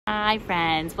Hi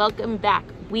friends, welcome back.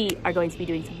 We are going to be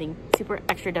doing something super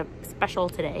extra special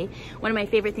today. One of my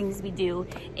favorite things we do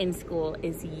in school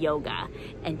is yoga.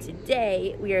 And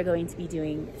today we are going to be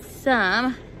doing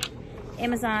some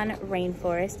Amazon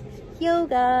rainforest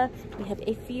yoga. We have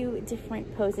a few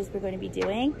different poses we're going to be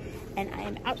doing. And I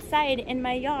am outside in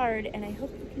my yard and I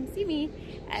hope you can see me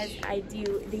as I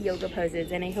do the yoga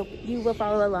poses. And I hope you will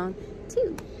follow along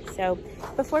too. So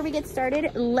before we get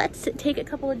started, let's take a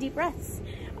couple of deep breaths.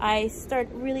 I start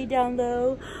really down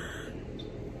low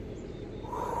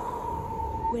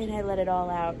and I let it all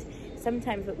out.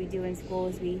 Sometimes what we do in school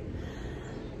is we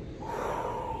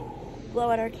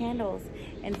blow out our candles.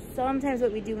 And sometimes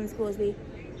what we do in school is we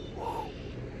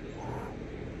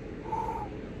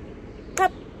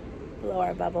blow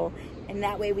our bubble. And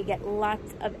that way we get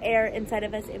lots of air inside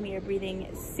of us and we are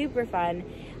breathing super fun.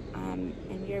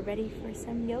 And we are ready for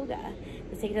some yoga.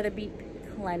 Let's take another deep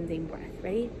cleansing breath.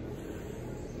 Ready?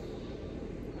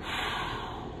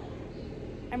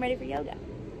 I'm ready for yoga.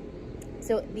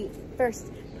 So the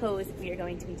first pose we are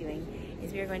going to be doing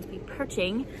is we are going to be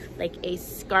perching like a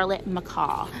scarlet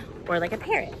macaw or like a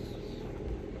parrot.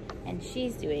 And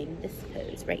she's doing this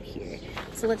pose right here.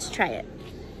 So let's try it.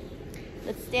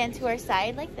 Let's stand to our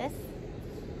side like this.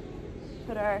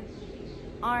 Put our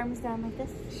arms down like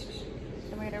this.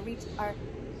 And we're gonna reach our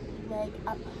leg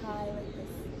up high like this.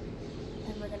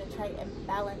 And we're gonna try and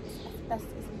balance as best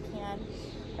as we can.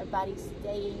 Our body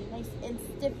staying nice and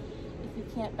stiff. If you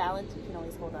can't balance, you can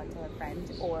always hold on to a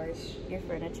friend or your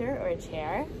furniture or a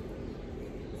chair.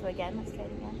 So again, let's try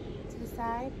it again. To the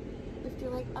side, lift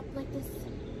your leg up like this.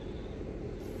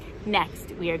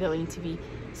 Next, we are going to be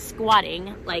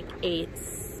squatting like a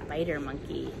spider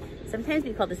monkey. Sometimes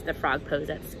we call this the frog pose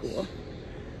at school.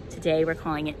 Today, we're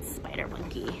calling it spider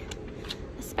monkey.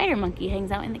 A spider monkey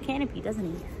hangs out in the canopy, doesn't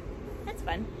he? That's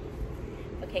fun.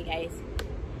 Okay, guys.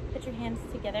 Put your hands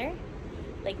together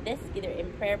like this, either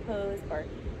in prayer pose or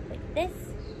like this.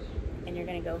 And you're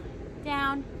gonna go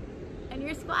down and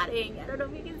you're squatting. I don't know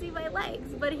if you can see my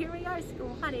legs, but here we are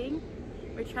squatting.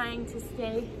 We're trying to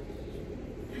stay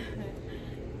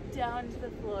down to the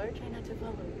floor. Try not to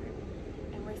fall over.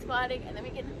 And we're squatting and then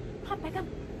we can pop back up.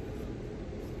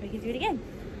 We can do it again.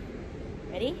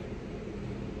 Ready?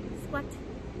 Squat.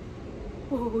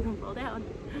 Whoa, don't fall down.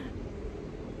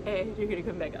 And you're gonna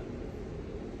come back up.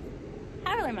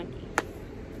 Howler monkey.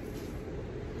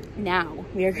 Now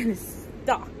we are gonna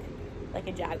stalk like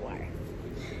a jaguar.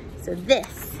 So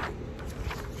this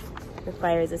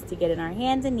requires us to get in our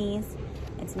hands and knees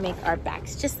and to make our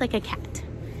backs just like a cat.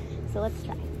 So let's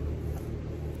try.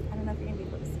 I don't know if you're gonna be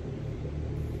able to see.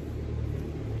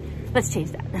 Let's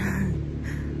change that.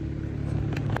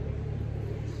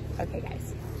 Okay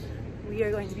guys, we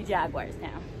are going to be jaguars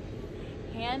now.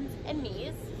 Hands and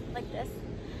knees like this.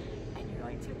 And you're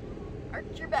going to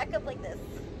arch your back up like this.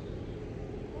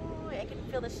 Ooh, I can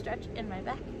feel the stretch in my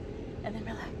back. And then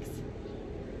relax.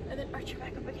 And then arch your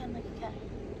back up again like a cat.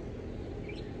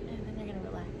 And then you're gonna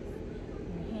relax.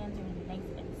 And your hands are gonna be nice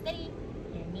and steady.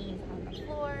 Your knees on the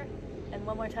floor. And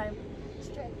one more time,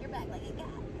 stretch your back like a cat.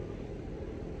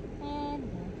 And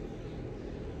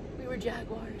we were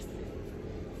jaguars.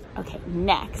 Okay,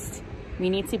 next, we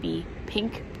need to be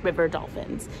pink river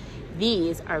dolphins.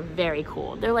 These are very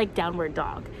cool. They're like downward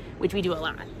dog, which we do a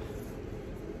lot.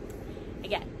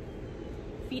 Again,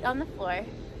 feet on the floor,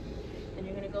 then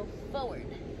you're gonna go forward,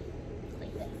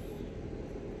 like this.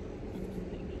 And then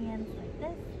put your hands like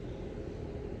this.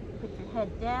 Put your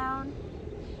head down,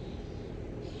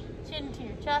 chin to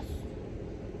your chest.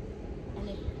 And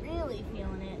if you're really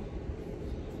feeling it,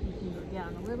 you can go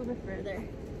down a little bit further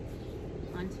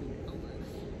onto your elbows.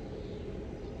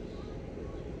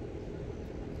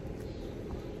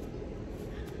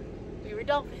 We were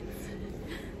dolphins.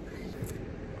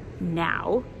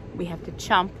 Now we have to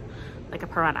chomp like a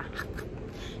piranha.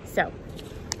 So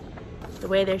the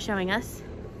way they're showing us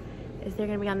is they're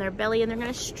gonna be on their belly and they're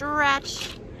gonna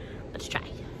stretch. Let's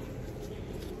try.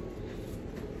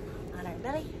 On our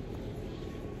belly,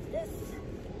 this,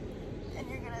 and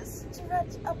you're gonna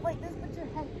stretch up like this, put your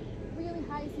head really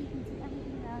high so you can see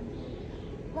everything around you.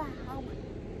 Wow.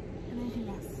 And then you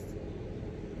can rest.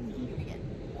 And you can do it again.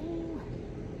 Ooh.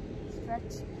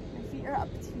 Stretch. My feet are up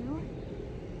too.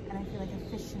 And I feel like a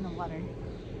fish in the water.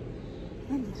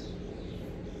 And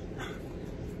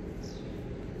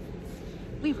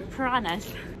we were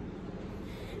piranhas.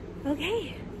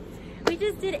 Okay. We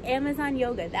just did Amazon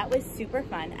yoga. That was super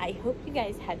fun. I hope you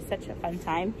guys had such a fun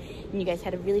time and you guys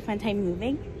had a really fun time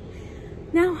moving.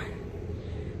 Now,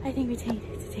 I think we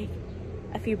need to take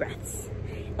a few breaths.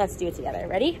 Let's do it together.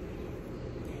 Ready?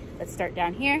 Let's start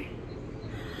down here.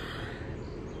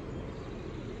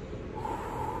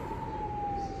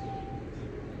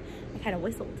 kind of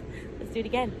whistled. Let's do it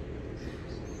again.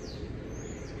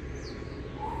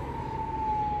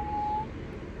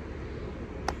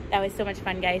 That was so much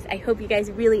fun, guys. I hope you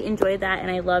guys really enjoyed that, and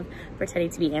I love pretending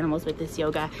to be animals with this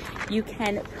yoga. You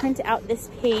can print out this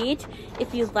page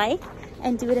if you'd like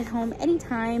and do it at home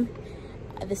anytime.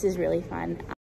 This is really fun.